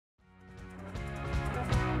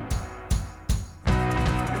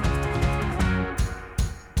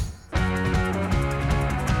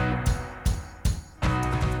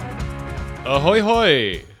Ahoy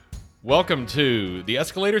hoy! Welcome to The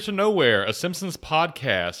Escalator to Nowhere, a Simpsons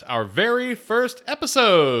podcast, our very first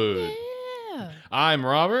episode. Yeah. I'm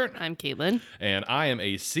Robert. I'm Caitlin. And I am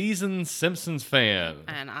a seasoned Simpsons fan.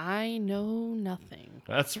 And I know nothing.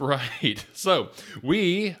 That's right. So,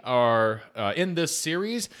 we are in this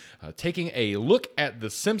series taking a look at The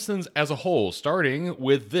Simpsons as a whole, starting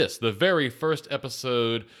with this, the very first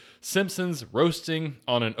episode, Simpsons Roasting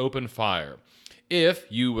on an Open Fire. If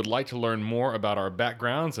you would like to learn more about our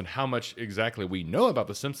backgrounds and how much exactly we know about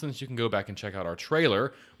The Simpsons, you can go back and check out our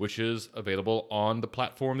trailer, which is available on the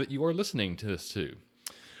platform that you are listening to this to.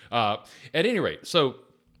 At any rate, so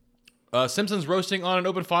Simpsons Roasting on an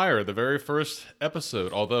Open Fire, the very first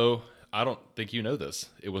episode, although I don't think you know this.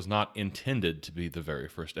 It was not intended to be the very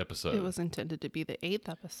first episode. It was intended to be the 8th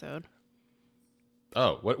episode.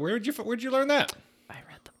 Oh, where'd you learn that? I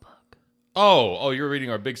read the book. Oh, you're reading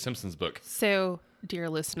our Big Simpsons book. So, dear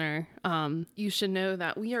listener, you should know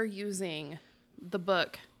that we are using the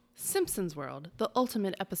book Simpsons World, the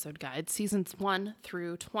Ultimate Episode Guide, seasons 1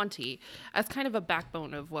 through 20, as kind of a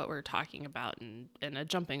backbone of what we're talking about and a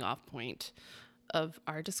jumping off point of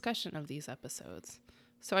our discussion of these episodes.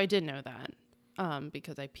 So I did know that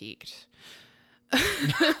because I peeked.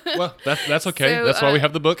 Well, that's okay. So, that's why we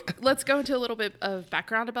have the book. Let's go into a little bit of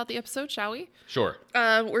background about the episode, shall we? Sure.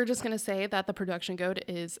 We're just going to say that the production code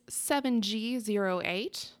is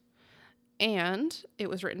 7G08, and it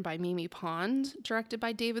was written by Mimi Pond, directed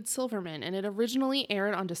by David Silverman, and it originally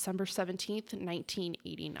aired on December 17th,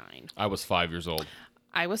 1989. I was 5 years old.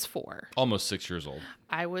 I was 4. Almost 6 years old.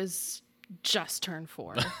 I was just turned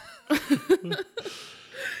 4.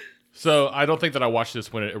 So I don't think that I watched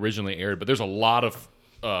this when it originally aired, but there's a lot of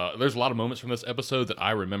moments from this episode that I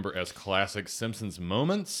remember as classic Simpsons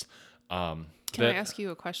moments. Can I ask you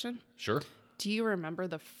a question? Sure. Do you remember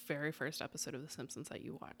the very first episode of The Simpsons that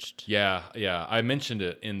you watched? Yeah. I mentioned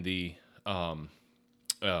it in the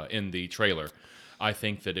trailer. I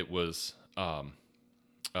think that it was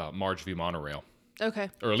Marge v. Monorail. Okay.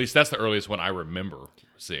 Or at least that's the earliest one I remember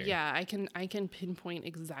seeing. Yeah, I can pinpoint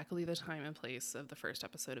exactly the time and place of the first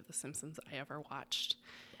episode of The Simpsons I ever watched.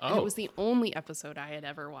 And it was the only episode I had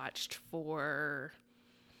ever watched for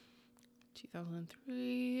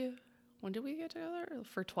 2003. When did we get together?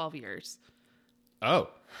 For 12 years.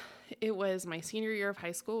 Oh. It was my senior year of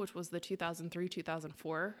high school, which was the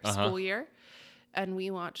 2003-2004 school year. And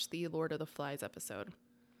we watched the Lord of the Flies episode.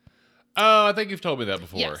 Oh, I think you've told me that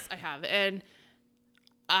before. Yes, I have. And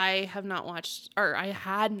I had not watched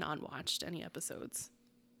any episodes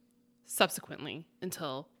subsequently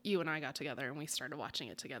until you and I got together and we started watching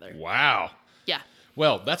it together. Wow. Yeah.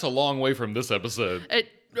 Well, that's a long way from this episode.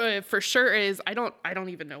 It for sure is. I don't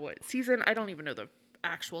even know what season. I don't even know the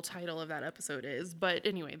actual title of that episode is. But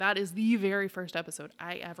anyway, that is the very first episode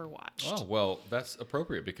I ever watched. Oh, well, that's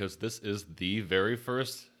appropriate because this is the very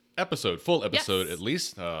first episode, full episode at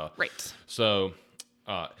least. Right. So,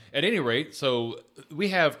 at any rate, so we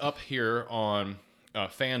have up here on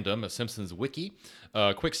Fandom, a Simpsons wiki,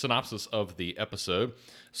 a quick synopsis of the episode.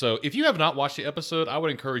 So if you have not watched the episode, I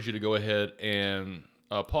would encourage you to go ahead and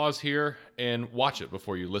pause here and watch it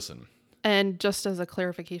before you listen. And just as a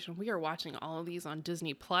clarification, we are watching all of these on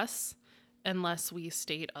Disney Plus unless we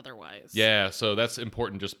state otherwise. Yeah, so that's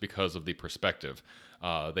important just because of the perspective.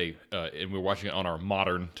 And we're watching it on our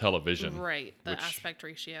modern television. Right. The aspect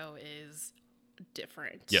ratio is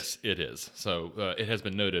different. Yes, it is. So it has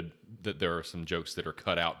been noted that there are some jokes that are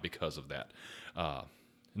cut out because of that.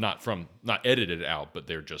 Not edited out, but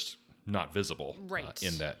they're just not visible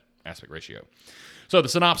in that aspect ratio. So the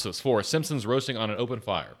synopsis for Simpsons Roasting on an Open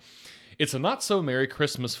Fire. It's a not-so-merry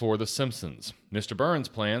Christmas for The Simpsons. Mr. Burns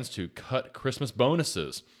plans to cut Christmas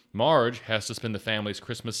bonuses. Marge has to spend the family's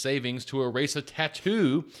Christmas savings to erase a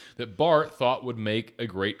tattoo that Bart thought would make a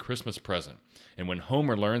great Christmas present. And when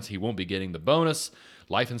Homer learns he won't be getting the bonus,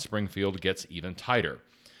 life in Springfield gets even tighter.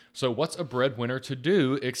 So what's a breadwinner to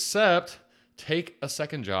do except take a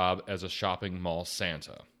second job as a shopping mall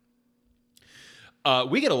Santa?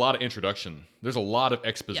 We get a lot of introduction. There's a lot of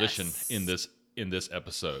exposition in this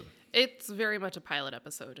episode. It's very much a pilot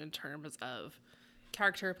episode in terms of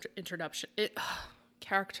character introductions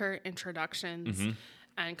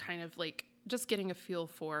and kind of like just getting a feel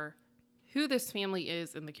for who this family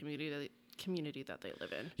is in the community that they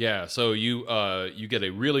live in. Yeah, so you get a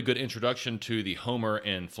really good introduction to the Homer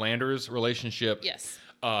and Flanders relationship. Yes.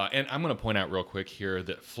 And I'm going to point out real quick here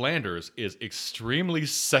that Flanders is extremely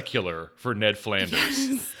secular for Ned Flanders.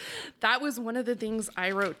 Yes. That was one of the things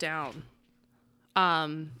I wrote down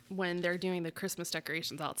when they're doing the Christmas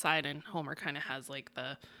decorations outside, and Homer kind of has like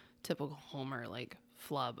the typical Homer like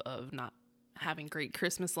flub of not having great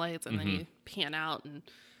Christmas lights, and then you pan out, and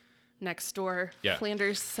next door, Yeah.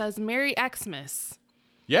 Flanders says, "Merry Xmas."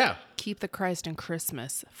 Yeah. Keep the Christ in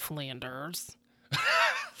Christmas, Flanders.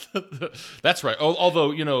 That's right.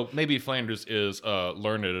 Although, maybe Flanders is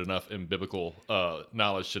learned enough in biblical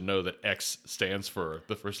knowledge to know that X stands for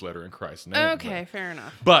the first letter in Christ's name. Okay, fair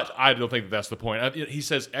enough. But I don't think that's the point. He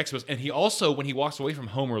says Xmas, and he also, when he walks away from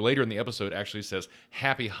Homer later in the episode, actually says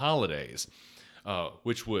Happy Holidays,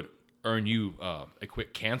 which would earn you a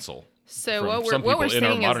quick cancel. So what we're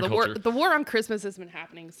saying is the war on Christmas has been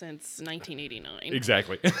happening since 1989.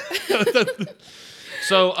 Exactly.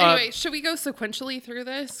 So anyway, should we go sequentially through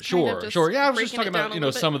this? Sure. Yeah, I was just talking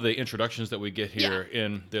about some of the introductions that we get here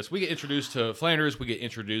in this. We get introduced to Flanders. We get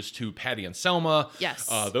introduced to Patty and Selma. Yes.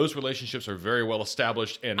 Those relationships are very well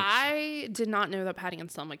established. And I did not know that Patty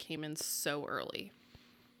and Selma came in so early.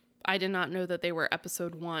 I did not know that they were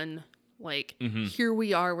episode 1. Like, here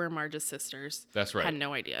we are, we're Marge's sisters. That's right. Had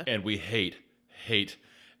no idea. And we hate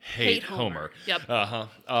Homer. Yep.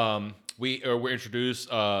 We're introduced,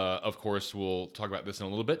 of course, we'll talk about this in a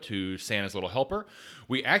little bit, to Santa's Little Helper.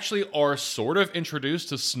 We actually are sort of introduced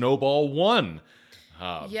to Snowball 1.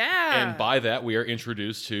 And by that, we are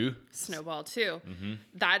introduced to Snowball 2.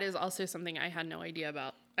 That is also something I had no idea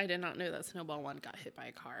about. I did not know that Snowball 1 got hit by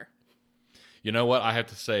a car. You know what? I have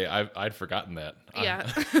to say, I'd forgotten that. Yeah.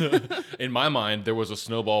 In my mind, there was a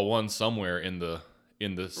Snowball 1 somewhere in the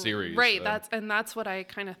series. Right. That's what I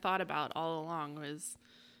kind of thought about all along, was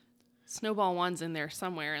Snowball 1's in there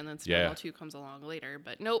somewhere, and then Snowball 2 comes along later.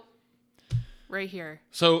 But nope. Right here.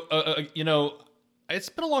 So, it's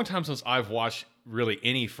been a long time since I've watched really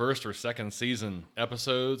any first or second season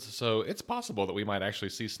episodes, so it's possible that we might actually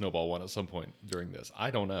see Snowball 1 at some point during this.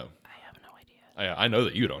 I don't know. I know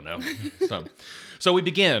that you don't know. So we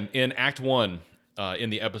begin in Act 1 in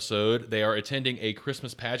the episode. They are attending a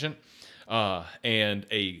Christmas pageant, and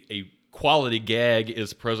a quality gag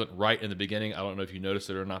is present right in the beginning. I don't know if you noticed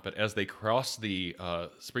it or not, but as they cross the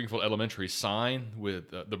Springfield Elementary sign with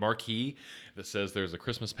the marquee that says there's a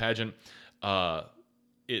Christmas pageant,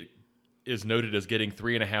 it is noted as getting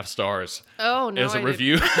 3.5 stars as a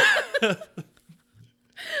review.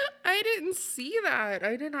 I didn't see that.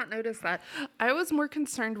 I did not notice that. I was more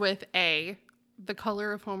concerned with the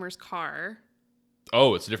color of Homer's car.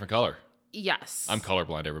 Oh, it's a different color. Yes. I'm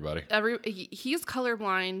colorblind, everybody. He's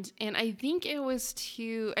colorblind, and I think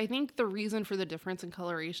I think the reason for the difference in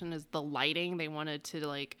coloration is the lighting. They wanted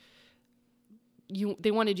to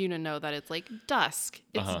they wanted you to know that it's like dusk.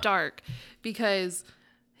 It's dark, because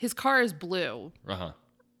his car is blue.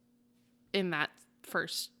 In that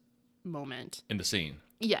first moment. In the scene.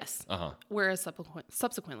 Yes. Whereas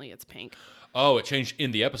subsequently it's pink. Oh, it changed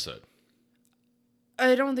in the episode.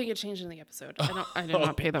 I don't think it changed in the episode. I did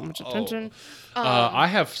not pay that much attention. I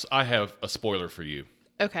have a spoiler for you.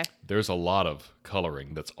 Okay. There's a lot of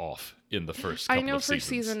coloring that's off in the first couple of seasons. I know first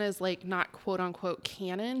season is not quote unquote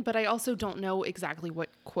canon, but I also don't know exactly what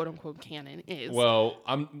quote unquote canon is. Well,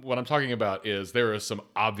 what I'm talking about is there are some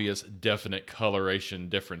obvious, definite coloration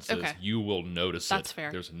differences. Okay. You will notice it. That's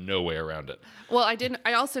fair. There's no way around it. Well,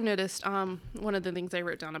 I also noticed one of the things I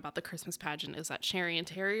wrote down about the Christmas pageant is that Sherry and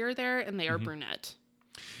Terry are there, and they are brunette.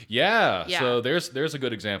 Yeah. So there's a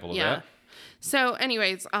good example of that. So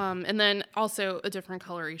anyways, and then also a different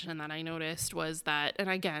coloration that I noticed was that, and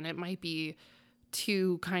again, it might be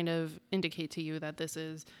to kind of indicate to you that this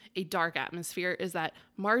is a dark atmosphere, is that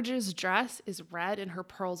Marge's dress is red and her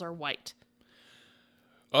pearls are white.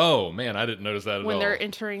 Oh, man, I didn't notice that at all. When they're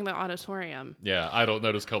entering the auditorium. Yeah, I don't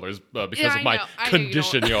notice colors because of my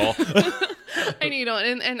condition, y'all. I know you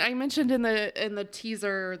don't. And I mentioned in the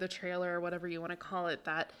teaser or the trailer or whatever you want to call it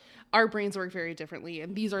that our brains work very differently,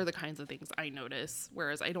 and these are the kinds of things I notice,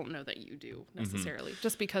 whereas I don't know that you do necessarily,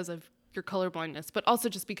 just because of your colorblindness, but also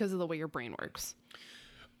just because of the way your brain works.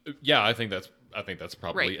 Yeah, I think that's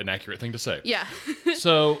probably an accurate thing to say. Yeah.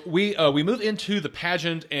 So we move into the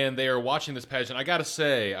pageant, and they are watching this pageant. I gotta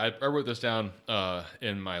say, I wrote this down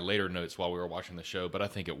in my later notes while we were watching the show, but I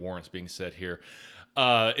think it warrants being said here.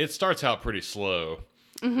 It starts out pretty slow.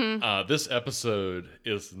 This episode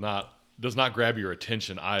does not grab your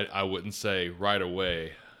attention, I wouldn't say, right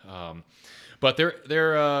away. But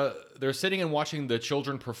they're sitting and watching the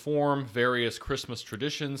children perform various Christmas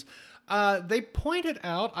traditions. They pointed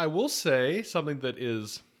out, I will say, something that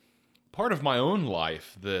is part of my own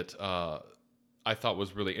life that I thought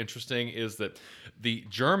was really interesting, is that the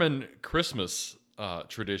German Christmas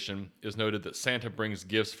tradition is noted that Santa brings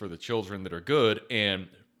gifts for the children that are good and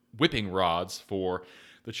whipping rods for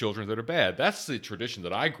the children that are bad. That's the tradition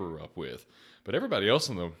that I grew up with. But everybody else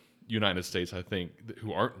in the United States, I think,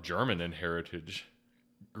 who aren't German in heritage,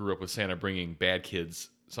 grew up with Santa bringing bad kids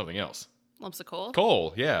something else. Lumps of coal.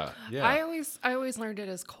 Coal, yeah. I always learned it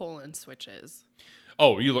as coal and switches.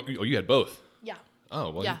 Oh, you had both. Yeah. Oh,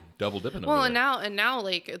 well, Yeah. you double dipping. Well, over and there. now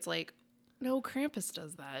like it's like, no, Krampus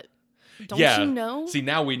does that. Don't Yeah. you know? See,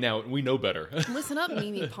 now we know better. Listen up,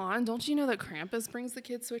 Mimi Pond. Don't you know that Krampus brings the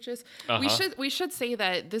kids switches? Uh-huh. We should say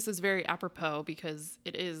that this is very apropos because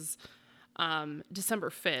it is December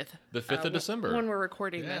 5th. The 5th of December. When we're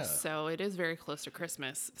recording Yeah. this. So it is very close to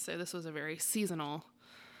Christmas. So this was a very seasonal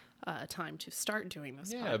time to start doing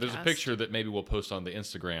this podcast. There's a picture that maybe we'll post on the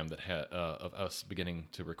Instagram that had of us beginning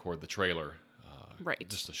to record the trailer. Right.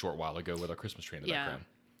 Just a short while ago with our Christmas tree in the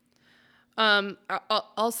background.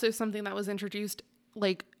 Also something that was introduced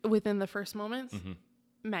like within the first moments,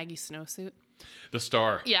 Maggie's snowsuit. The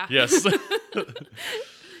star. Yeah. Yes.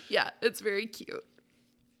 Yeah, it's very cute.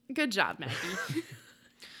 Good job, Maggie.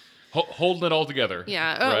 Holding it all together.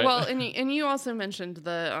 Yeah. Right? Well, and you also mentioned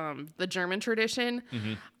the German tradition.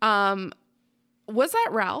 Was that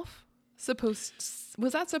Ralph?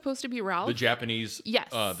 Was that supposed to be Ralph? The Japanese, Yes.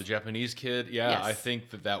 The Japanese kid. Yeah, Yes. I think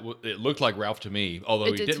it looked like Ralph to me, although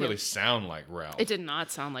It he did didn't too. really sound like Ralph. It did not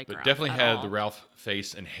sound like but Ralph. definitely at had all. the Ralph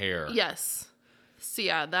face and hair. Yes. So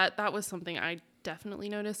yeah, that was something I definitely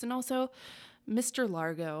noticed, and also Mr.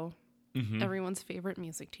 Largo. Everyone's favorite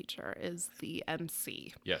music teacher is the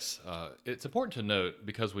MC. Yes, it's important to note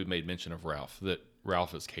because we made mention of Ralph that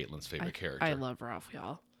Ralph is Caitlin's favorite character. I love Ralph,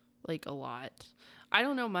 y'all, like a lot. I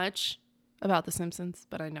don't know much about The Simpsons,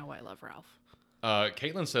 but I know I love Ralph.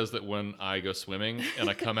 Caitlin says that when I go swimming and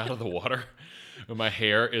I come out of the water, my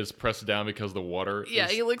hair is pressed down because the water. Yeah,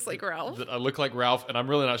 he looks like Ralph. That I look like Ralph, and I'm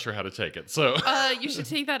really not sure how to take it. So You should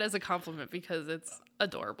take that as a compliment because it's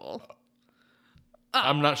adorable.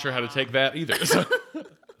 I'm not sure how to take that either. So.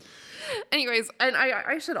 Anyways, and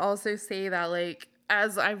I should also say that, like,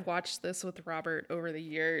 as I've watched this with Robert over the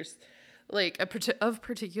years, like, of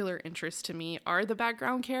particular interest to me are the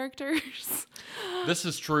background characters. This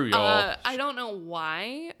is true, y'all. I don't know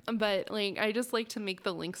why, but, like, I just like to make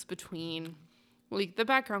the links between, like, the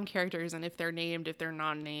background characters and if they're named, if they're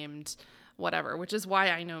not named, whatever, which is why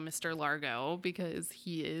I know Mr. Largo, because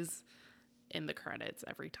he is in the credits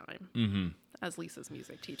every time as Lisa's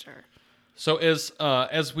music teacher. So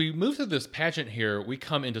as we move through this pageant here, we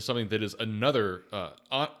come into something that is another,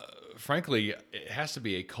 frankly, it has to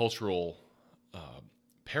be a cultural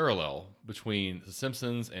parallel between The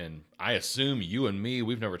Simpsons and I assume you and me.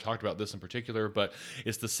 We've never talked about this in particular, but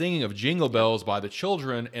it's the singing of Jingle Bells by the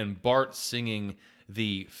children and Bart singing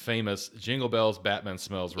the famous Jingle Bells, Batman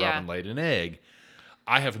Smells, Robin Laid an Egg.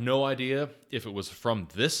 I have no idea if it was from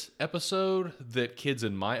this episode that kids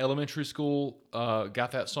in my elementary school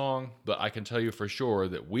got that song, but I can tell you for sure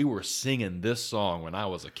that we were singing this song when I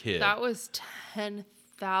was a kid. That was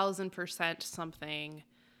 10,000% something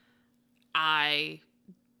I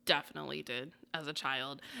definitely did as a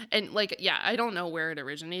child. And, like, yeah, I don't know where it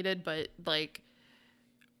originated, but, like,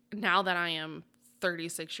 now that I am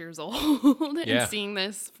 36 years old and seeing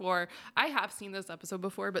this I have seen this episode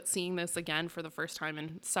before, but seeing this again for the first time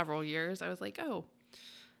in several years, I was like, oh,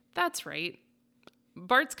 that's right.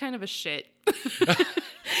 Bart's kind of a shit.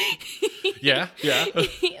 Yeah.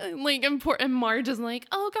 And Marge is like,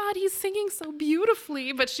 oh God, he's singing so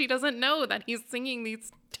beautifully, but she doesn't know that he's singing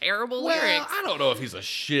these terrible lyrics. I don't know if he's a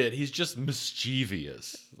shit. He's just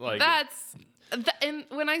mischievous. Like and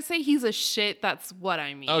when I say he's a shit, that's what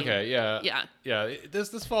I mean. Okay, yeah.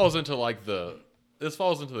 This falls into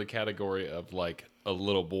the category of like a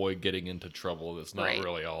little boy getting into trouble. That's not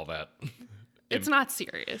really all that. It's not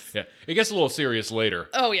serious. Yeah, it gets a little serious later.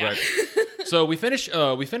 Oh yeah. Right? So we finish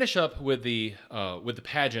up with the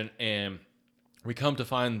pageant, and we come to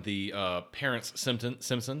find the parents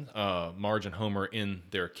Simpson, Marge and Homer, in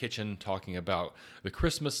their kitchen talking about the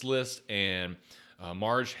Christmas list, and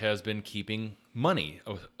Marge has been keeping money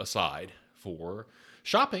aside for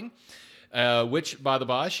shopping, which, by the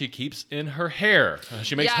by, she keeps in her hair.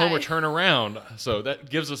 She makes Homer turn around, so that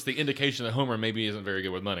gives us the indication that Homer maybe isn't very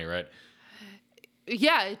good with money, right?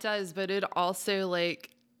 Yeah, it does, but it also, like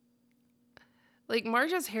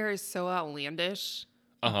Marge's hair is so outlandish,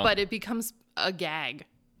 but it becomes a gag,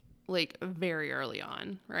 like, very early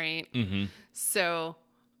on, right? Mm-hmm. So,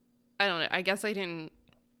 I don't know. I guess I didn't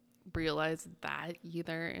realize that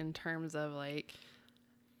either in terms of, like,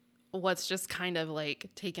 what's just kind of, like,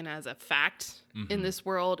 taken as a fact in this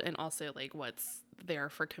world, and also, like, what's there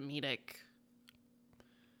for comedic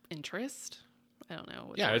interest. I don't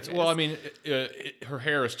know. I mean, her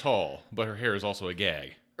hair is tall, but her hair is also a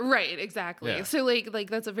gag. Right, exactly. Yeah. So, like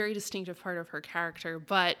that's a very distinctive part of her character,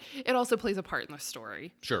 but it also plays a part in the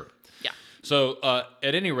story. Sure. Yeah. So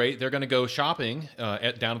at any rate, they're going to go shopping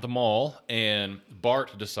down at the mall, and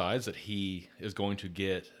Bart decides that he is going to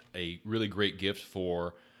get a really great gift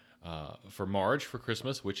for Marge for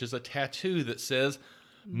Christmas, which is a tattoo that says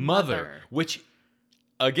 "Mother," which,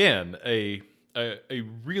 again, a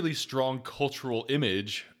really strong cultural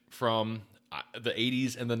image from the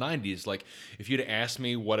 80s and the 90s. Like, if you'd asked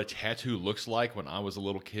me what a tattoo looks like when I was a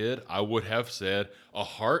little kid, I would have said a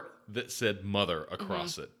heart that said "Mother"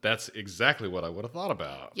 across it. That's exactly what I would have thought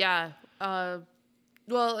about. Yeah.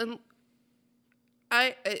 Well, and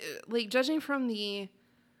I like, judging from the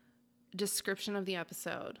description of the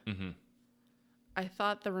episode, I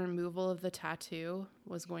thought the removal of the tattoo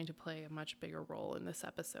was going to play a much bigger role in this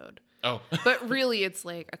episode. Oh. But really, it's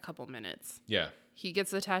like a couple minutes. Yeah. He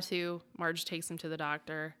gets the tattoo. Marge takes him to the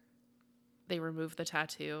doctor. They remove the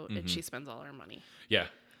tattoo, and she spends all her money. Yeah.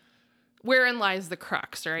 Wherein lies the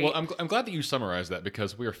crux, right? Well, I'm glad that you summarized that,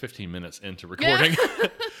 because we are 15 minutes into recording.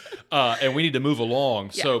 And we need to move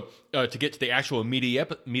along. Yeah. So to get to the actual meat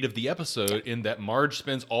of the episode, in that Marge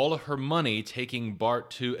spends all of her money taking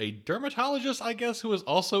Bart to a dermatologist, I guess, who is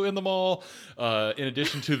also in the mall, in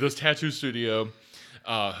addition to this tattoo studio,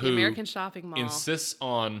 who the American Shopping Mall insists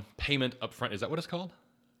on payment up front. Is that what it's called?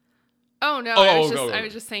 Oh, no, I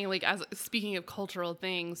was just saying, like, as speaking of cultural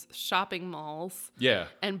things, shopping malls. Yeah.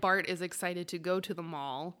 And Bart is excited to go to the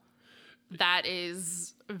mall. That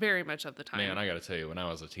is very much of the time. Man, I got to tell you, when I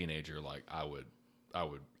was a teenager, like, I would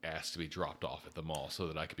ask to be dropped off at the mall so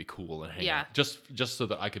that I could be cool and hang out. Just so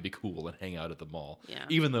that I could be cool and hang out at the mall. Yeah.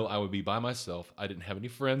 Even though I would be by myself, I didn't have any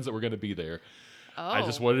friends that were going to be there. Oh. I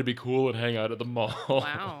just wanted to be cool and hang out at the mall.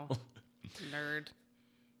 Wow. Nerd.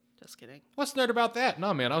 Just kidding. What's nerd about that?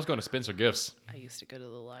 No, man, I was going to Spencer Gifts. I used to go to the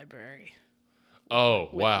library. Oh,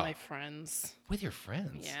 wow. With my friends. With your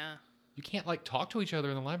friends? Yeah. You can't, like, talk to each other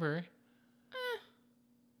in the library.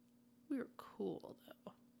 We were cool,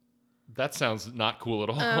 though. That sounds not cool at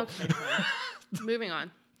all. Okay. Moving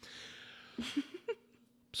on.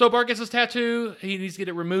 So Bart gets his tattoo. He needs to get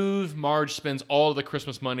it removed. Marge spends all of the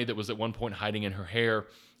Christmas money that was at one point hiding in her hair.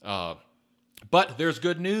 But there's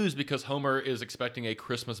good news, because Homer is expecting a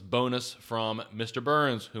Christmas bonus from Mr.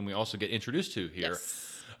 Burns, whom we also get introduced to here.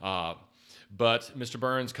 Yes. But Mr.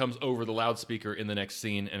 Burns comes over the loudspeaker in the next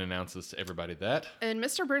scene and announces to everybody that. And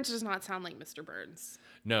Mr. Burns does not sound like Mr. Burns.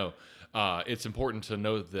 No. It's important to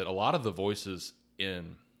note that a lot of the voices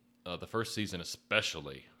in the first season,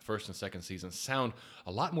 especially first and second season, sound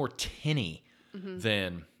a lot more tinny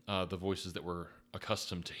than the voices that we're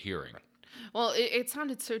accustomed to hearing. Right. Well, it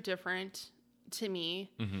sounded so different to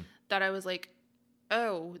me that I was like,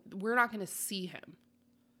 oh, we're not going to see him.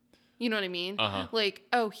 You know what I mean? Like,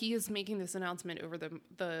 oh, he is making this announcement over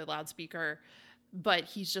the loudspeaker, but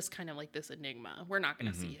he's just kind of like this enigma. We're not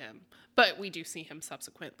going to see him. But we do see him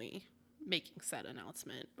subsequently making said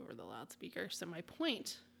announcement over the loudspeaker. So my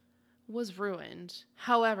point was ruined.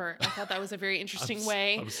 However, I thought that was a very interesting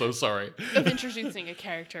way. I'm so sorry. Of introducing a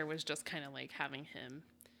character, was just kind of like having him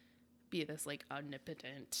be this like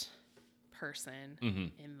omnipotent person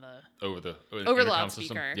in the over the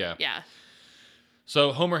loudspeaker. Yeah. Yeah.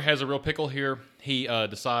 So Homer has a real pickle here. He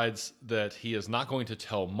decides that he is not going to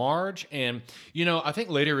tell Marge. And, you know, I think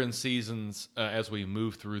later in seasons, as we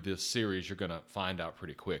move through this series, you're going to find out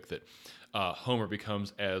pretty quick that Homer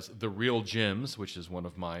becomes as the Real Gems, which is one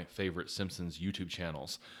of my favorite Simpsons YouTube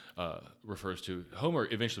channels, refers to. Homer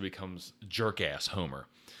eventually becomes jerk-ass Homer.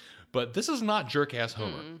 But this is not jerk-ass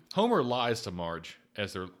Homer. Homer lies to Marge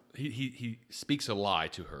as they're... He speaks a lie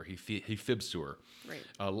to her. He fibs to her,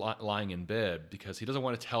 right. Lying in bed, because he doesn't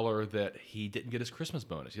want to tell her that he didn't get his Christmas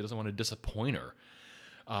bonus. He doesn't want to disappoint her.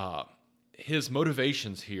 His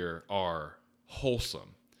motivations here are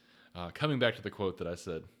wholesome. Coming back to the quote that I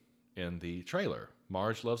said in the trailer,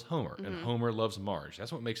 Marge loves Homer, and Homer loves Marge.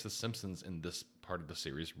 That's what makes The Simpsons in this part of the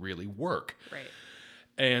series really work. Right.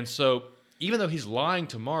 And so, even though he's lying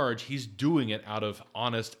to Marge, he's doing it out of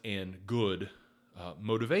honest and good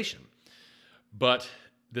motivation. But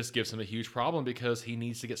this gives him a huge problem, because he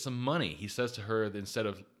needs to get some money. He says to her that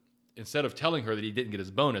instead of telling her that he didn't get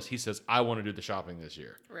his bonus, he says, I want to do the shopping this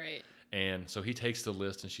year. Right. And so he takes the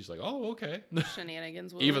list, and she's like, oh, okay.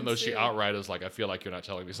 Shenanigans will Even though she outright is like, I feel like you're not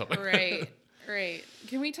telling me something. Right. Right.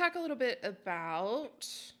 Can we talk a little bit about...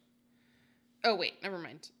 Oh, wait. Never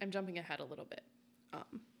mind. I'm jumping ahead a little bit.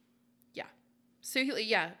 Yeah. So,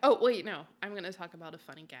 yeah. Oh, wait, no. I'm going to talk about a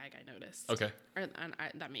funny gag I noticed. Okay.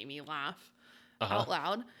 That made me laugh out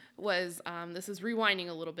loud. Was, this is rewinding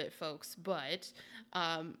a little bit, folks, but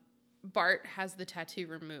Bart has the tattoo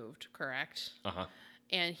removed, correct?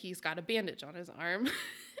 And he's got a bandage on his arm.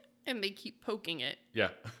 And they keep poking it. Yeah.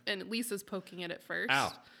 And Lisa's poking it at first.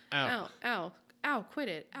 Ow. Ow. Ow. Ow, quit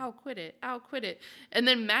it. Ow, quit it. Ow, quit it. And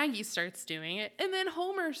then Maggie starts doing it. And then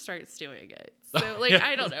Homer starts doing it. So, like,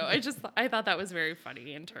 I don't know. I thought that was very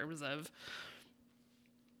funny in terms of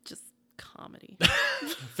just comedy.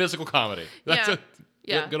 Physical comedy. That's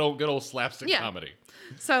yeah. Good old slapstick comedy.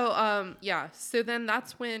 So, So then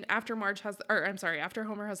that's when after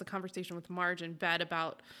Homer has a conversation with Marge in bed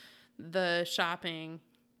about the shopping,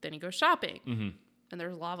 then he goes shopping. Mm-hmm. And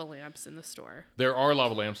there's lava lamps in the store. There are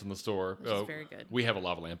lava lamps in the store. Which is very good. We have a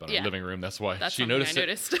lava lamp in our living room. That's why that's she noticed I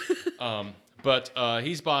noticed. But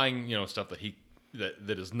he's buying, stuff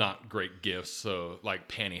that is not great gifts. So like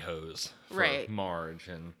pantyhose for Marge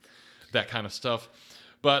and that kind of stuff.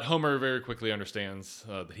 But Homer very quickly understands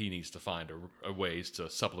that he needs to find a ways to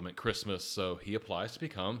supplement Christmas. So he applies to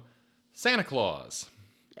become Santa Claus.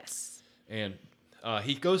 Yes. And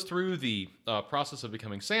he goes through the process of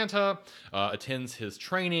becoming Santa, attends his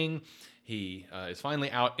training. He is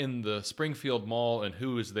finally out in the Springfield Mall, and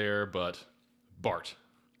who is there but Bart?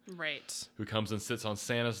 Right. Who comes and sits on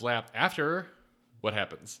Santa's lap after what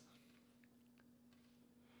happens?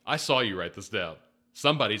 I saw you write this down.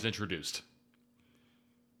 Somebody's introduced.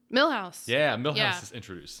 Milhouse. Yeah, Milhouse is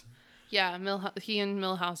introduced. Yeah, he and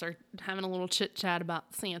Milhouse are having a little chit-chat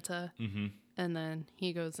about Santa. Mm-hmm. And then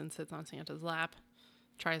he goes and sits on Santa's lap.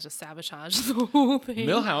 Tries to sabotage the whole thing.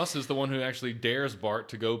 Milhouse is the one who actually dares Bart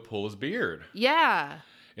to go pull his beard. Yeah.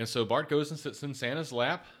 And so Bart goes and sits in Santa's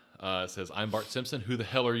lap, says, "I'm Bart Simpson. Who the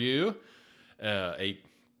hell are you?" A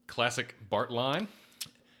classic Bart line.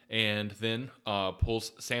 And then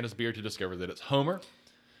pulls Santa's beard to discover that it's Homer.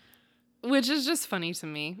 Which is just funny to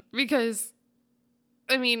me because,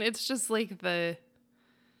 I mean, it's just like the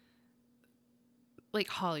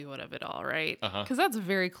Hollywood of it all, right? Because that's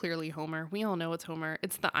very clearly Homer. We all know it's Homer.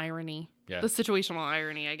 It's the irony. Yeah. The situational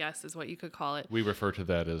irony, I guess, is what you could call it. We refer to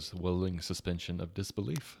that as willing suspension of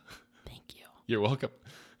disbelief. Thank you. You're welcome.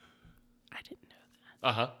 I didn't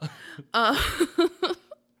know that.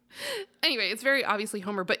 Anyway, it's very obviously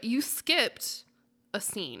Homer, but you skipped a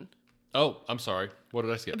scene. Oh, I'm sorry. What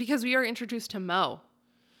did I skip? Because we are introduced to Moe.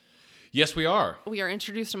 Yes, we are. We are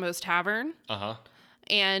introduced to Moe's Tavern. Uh-huh.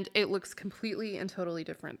 And it looks completely and totally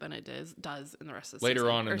different than it does in the rest of the later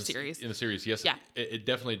season, on in the series. In the series, yes, yeah, it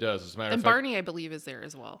definitely does. As a matter of fact, Barney, I believe, is there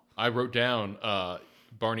as well. I wrote down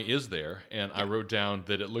Barney is there, and I wrote down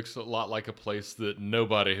that it looks a lot like a place that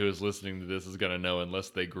nobody who is listening to this is going to know unless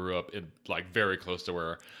they grew up in very close to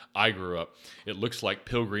where I grew up. It looks like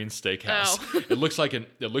Pilgrim's Steakhouse. Oh. It looks like an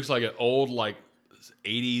old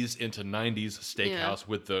 80s into 90s steakhouse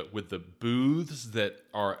with the booths that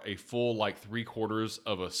are a full 3/4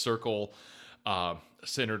 of a circle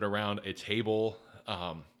centered around a table,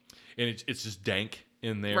 and it's just dank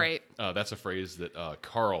in there. Right. That's a phrase that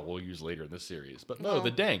Carl will use later in this series. But no,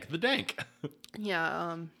 the dank.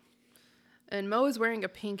 Yeah. And Moe is wearing a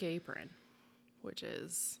pink apron, which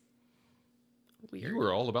is weird. You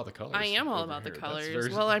were all about the colors. I am all about the colors.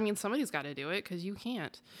 Well, I mean, somebody's got to do it because you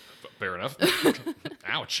can't. Fair enough.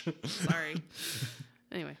 Ouch. Sorry.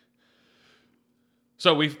 Anyway.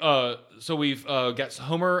 So we've got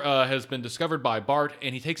Homer has been discovered by Bart,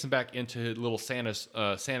 and he takes him back into little Santa's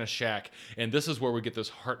shack, and this is where we get this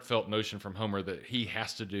heartfelt notion from Homer that he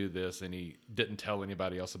has to do this, and he didn't tell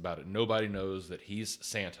anybody else about it. Nobody knows that he's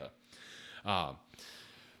Santa.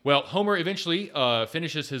 Well, Homer eventually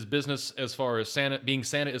finishes his business as far as being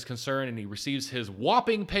Santa is concerned, and he receives his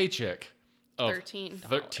whopping paycheck of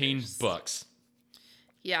 $13.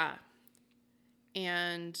 Yeah.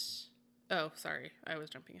 And, oh, sorry. I was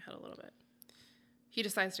jumping ahead a little bit. He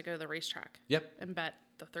decides to go to the racetrack. Yep. And bet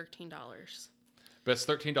the $13. Bets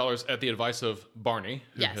 $13 at the advice of Barney,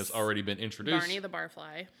 who has already been introduced. Barney the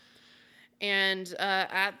barfly. And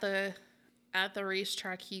at the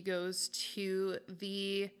racetrack, he goes to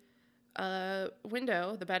the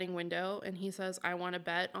window, the betting window, and he says, "I want to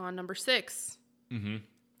bet on number 6,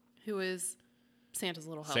 who is Santa's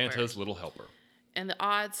little helper. And the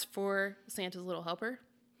odds for Santa's little helper,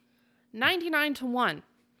 99-1,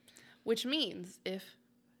 which means if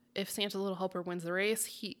Santa's little helper wins the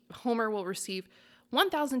race, Homer will receive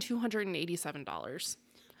 $1,287.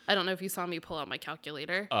 I don't know if you saw me pull out my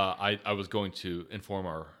calculator. I was going to inform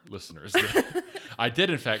our listeners that I did,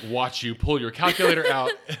 in fact, watch you pull your calculator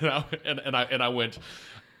out, and I went,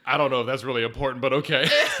 I don't know if that's really important, but okay.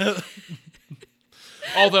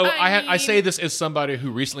 Although I say this as somebody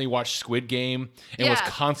who recently watched Squid Game and was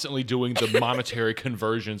constantly doing the monetary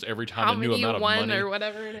conversions every time a new amount of money or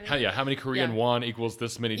whatever it is. How many Korean won equals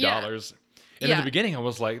this many dollars. And in the beginning, I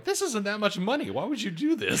was like, this isn't that much money. Why would you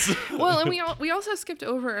do this? Well, and we also skipped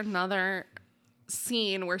over another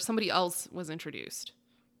scene where somebody else was introduced.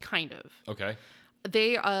 Kind of. Okay.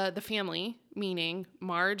 They, the family, meaning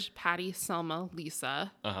Marge, Patty, Selma,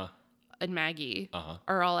 Lisa, and Maggie,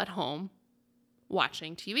 are all at home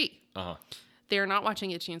watching TV. They're not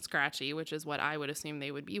watching Itchy and Scratchy, which is what I would assume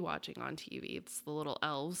they would be watching on TV. It's the little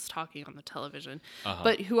elves talking on the television.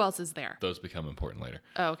 But who else is there? Those become important later.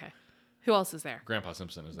 Oh, okay. Who else is there? Grandpa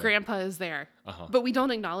Simpson is there. Grandpa is there. But we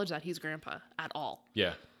don't acknowledge that he's Grandpa at all.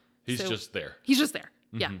 Yeah. He's just there. He's just there.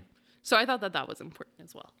 Yeah. So I thought that was important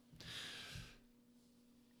as well.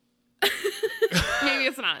 Maybe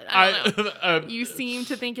it's not. I don't know. You seem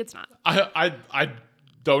to think it's not. I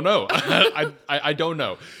don't know. I don't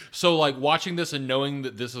know. So, like, watching this and knowing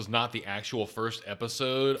that this is not the actual first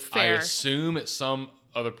episode, Fair. I assume at some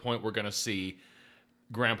other point we're going to see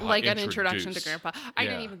Grandpa like introduced. An introduction to Grandpa. I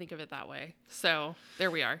didn't even think of it that way. So,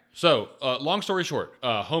 there we are. So, long story short,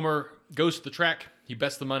 Homer goes to the track. He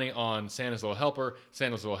bets the money on Santa's Little Helper.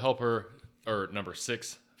 Santa's Little Helper, or number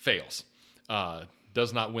 6, fails.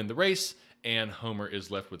 Does not win the race, and Homer is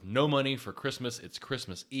left with no money for Christmas. It's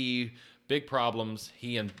Christmas Eve. Big problems.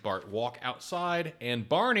 He and Bart walk outside, and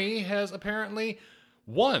Barney has apparently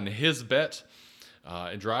won his bet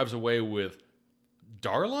and drives away with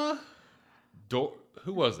Darla?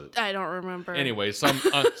 Who was it? I don't remember. Anyway, some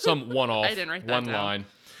one-off, I didn't write that one down. line.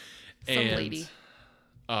 Some lady.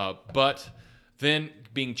 But then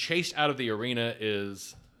being chased out of the arena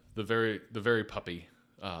is the very puppy,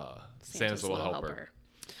 Santa's Little Helper.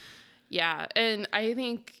 Yeah, and I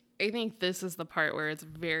think this is the part where it's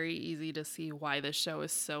very easy to see why this show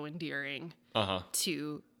is so endearing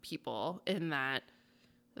to people, in that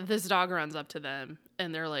this dog runs up to them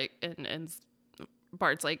and they're like, and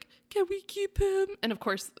Bart's like, "Can we keep him?" And of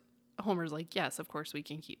course, Homer's like, "Yes, of course we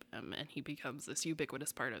can keep him," and he becomes this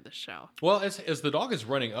ubiquitous part of the show. Well, as the dog is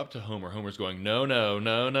running up to Homer, Homer's going, "No, no,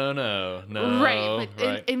 no, no, no, no." Right,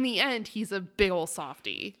 but in the end, he's a big old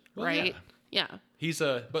softie, right? Yeah. He's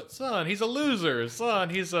a loser,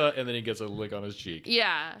 son. And then he gets a lick on his cheek.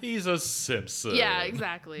 Yeah. He's a Simpson. Yeah,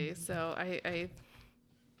 exactly. So I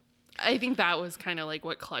think that was kind of like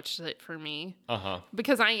what clutched it for me.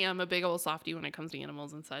 Because I am a big old softie when it comes to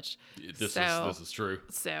animals and such. This is true.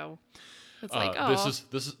 So it's like,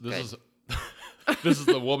 this is this is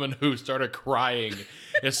the woman who started crying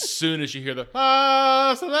as soon as she hear the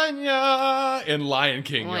Selena in Lion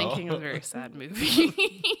King. Lion King is a very sad movie.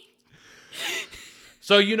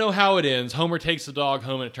 So you know how it ends. Homer takes the dog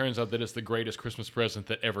home, and it turns out that it's the greatest Christmas present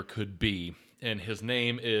that ever could be. And his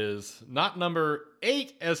name is not number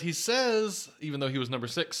 8, as he says, even though he was number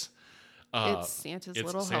 6. It's Santa's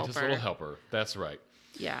Little Helper. That's right.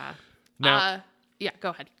 Yeah. Now, yeah, go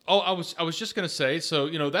ahead. Oh, I was just gonna say. So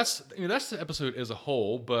that's the episode as a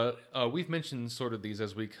whole, but we've mentioned sort of these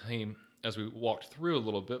as we walked through a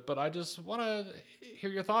little bit, but I just want to hear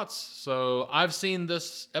your thoughts. So I've seen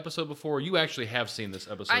this episode before. You actually have seen this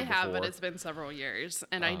episode before. I have, but it's been several years,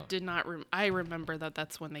 and I did not. I remember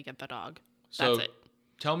that's when they get the dog. So that's it.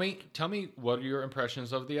 Tell me what are your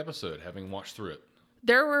impressions of the episode, having watched through it?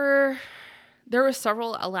 There were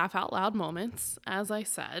several laugh out loud moments, as I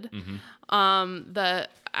said. The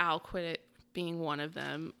I'll quit it being one of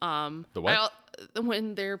them. The what?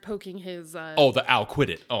 When they're poking his... the I'll quit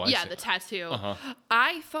it. Oh, I see. The tattoo.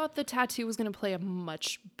 I thought the tattoo was going to play a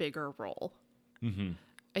much bigger role.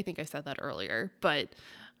 I think I said that earlier, but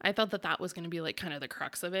I thought that was going to be like kind of the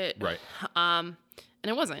crux of it. Right. And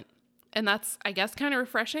it wasn't. And that's, I guess, kind of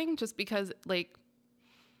refreshing, just because, like,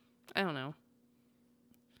 I don't know.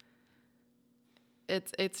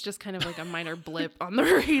 It's just kind of like a minor blip on the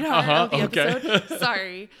radar of the episode.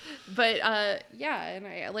 Sorry. But and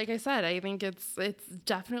like I said, I think it's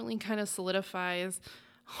definitely kind of solidifies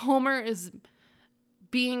Homer is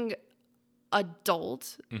being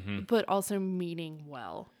adult, but also meaning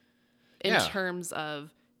well in terms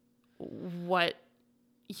of what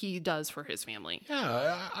he does for his family.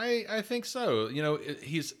 Yeah, I think so.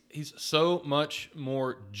 He's so much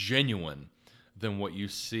more genuine than what you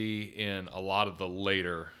see in a lot of the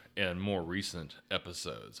later and more recent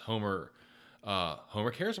episodes. Homer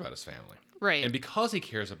cares about his family. Right. And because he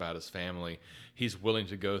cares about his family, he's willing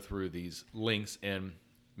to go through these lengths and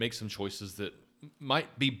make some choices that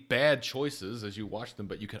might be bad choices as you watch them,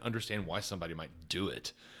 but you can understand why somebody might do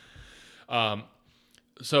it. Can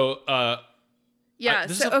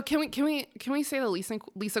we say the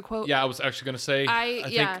Lisa quote? Yeah, I was actually going to say. I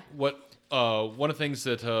think one of the things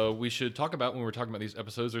that we should talk about when we're talking about these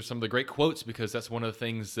episodes are some of the great quotes, because that's one of the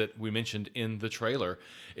things that we mentioned in the trailer,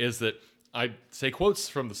 is that I say quotes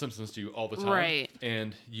from The Simpsons to you all the time, right?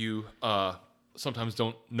 And you sometimes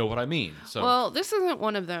don't know what I mean. So well, this isn't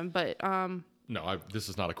one of them, but no, No, this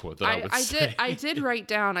is not a quote that I would say. I did write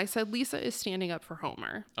down, I said, Lisa is standing up for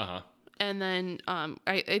Homer. Uh-huh. And then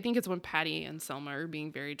I think it's when Patty and Selma are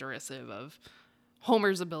being very derisive of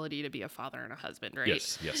Homer's ability to be a father and a husband, right?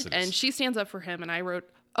 Yes, it is. And she stands up for him, and I wrote,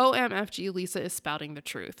 OMFG, Lisa is spouting the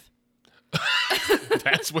truth.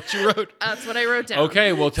 That's what you wrote? That's what I wrote down.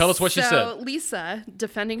 Okay, well, tell us what you said. So Lisa,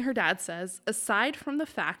 defending her dad, says, aside from the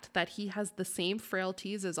fact that he has the same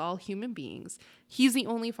frailties as all human beings, he's the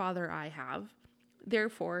only father I have.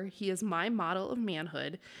 Therefore, he is my model of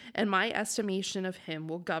manhood, and my estimation of him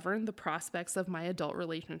will govern the prospects of my adult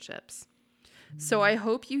relationships. So I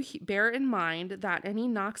hope you bear in mind that any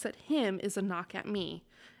knocks at him is a knock at me,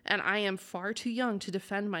 and I am far too young to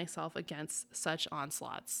defend myself against such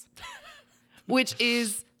onslaughts. Which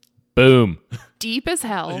is boom, deep as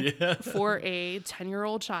hell for a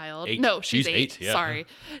 10-year-old child. 8. No, she's 8. Yeah. Sorry.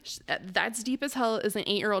 That's deep as hell as an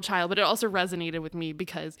 8-year-old child, but it also resonated with me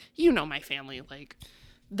because you know my family. Like,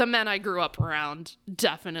 the men I grew up around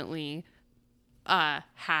definitely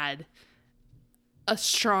had a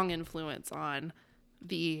strong influence on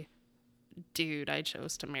the dude I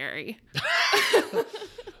chose to marry.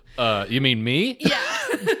 You mean me? Yeah.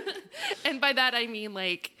 And by that I mean,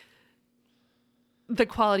 like, the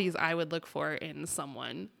qualities I would look for in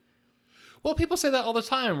someone. Well, people say that all the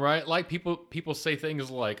time, right? Like people say things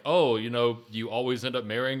like, "Oh, you always end up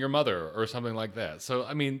marrying your mother," or something like that. So,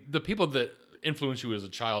 I mean, the people that influence you as a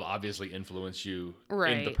child obviously influence you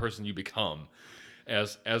in the person you become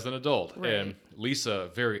as an adult. Right. And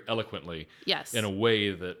Lisa very eloquently, yes, in a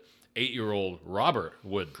way that 8-year-old Robert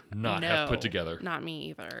would not have put together. Not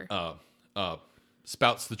me either.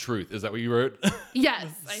 Spouts the truth. Is that what you wrote? Yes,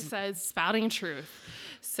 I said spouting truth.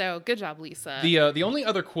 So good job, Lisa. The only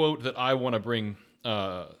other quote that I want to bring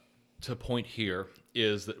to point here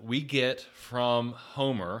is that we get from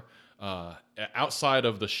Homer, outside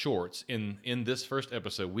of the shorts, in this first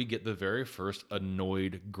episode, we get the very first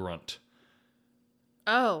annoyed grunt.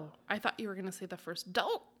 Oh, I thought you were going to say the first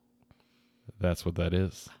don't. That's what that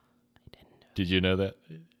is. Did you know that?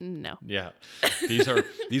 No. Yeah. These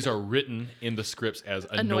are written in the scripts as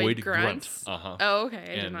annoyed grunt. Uh-huh. Oh, okay. I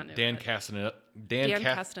and did not know Dan that.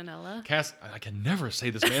 Castanella. I can never say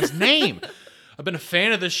this man's name. I've been a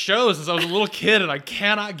fan of this show since I was a little kid, and I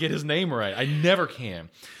cannot get his name right. I never can.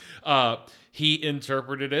 He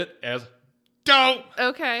interpreted it as don't.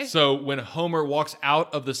 Okay. So when Homer walks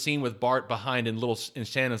out of the scene with Bart behind in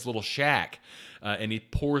Shannon's little shack, and he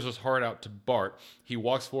pours his heart out to Bart, he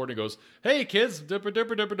walks forward and goes, "Hey kids, dipper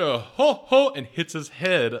dipper dipper da, ho ho," and hits his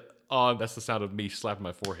head on. That's the sound of me slapping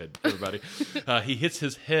my forehead, everybody. He hits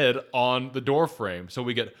his head on the door frame, so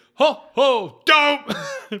we get ho ho don't.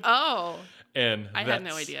 Oh. And I had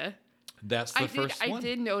no idea. That's the first one. I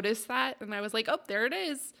did notice that, and I was like, oh, there it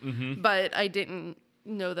is. Mm-hmm. But I didn't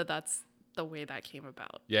know that that's the way that came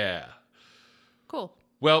about. Yeah. Cool.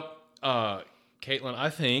 Well, Caitlin, I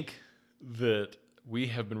think that we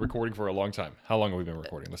have been recording for a long time. How long have we been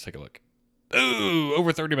recording? Let's take a look. Ooh,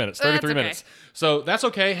 over 30 minutes, 33 minutes. So that's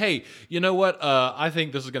okay. Hey, you know what? I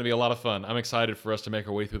think this is going to be a lot of fun. I'm excited for us to make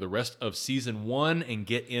our way through the rest of season 1 and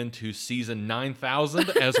get into season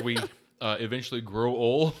 9,000 as we eventually grow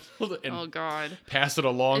old and pass it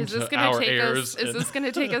along to our heirs. Is this going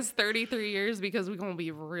to take us 33 years? Because we're going to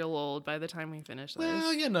be real old by the time we finish this.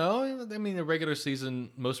 Well, I mean,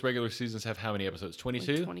 most regular seasons have how many episodes?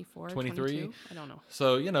 22? Like 24, 23? 22? I don't know.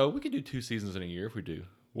 So, we could do 2 seasons in a year if we do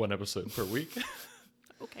 1 episode per week.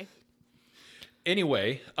 Okay.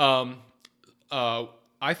 Anyway, I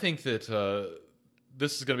think that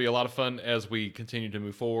this is going to be a lot of fun as we continue to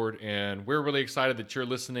move forward, and we're really excited that you're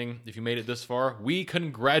listening. If you made it this far, we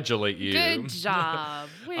congratulate you. Good job.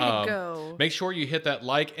 Way to go. Make sure you hit that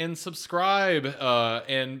like and subscribe,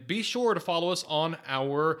 and be sure to follow us on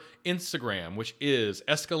our Instagram, which is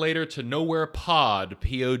Escalator to Nowhere Pod,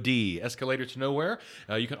 P-O-D, Escalator to Nowhere.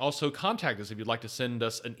 You can also contact us if you'd like to send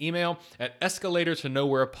us an email at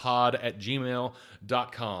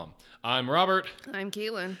escalatortonowherepod@gmail.com. I'm Robert. I'm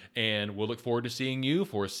Caitlin. And we'll look forward to seeing you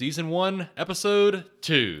for season 1, episode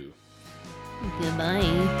 2.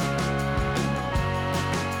 Goodbye.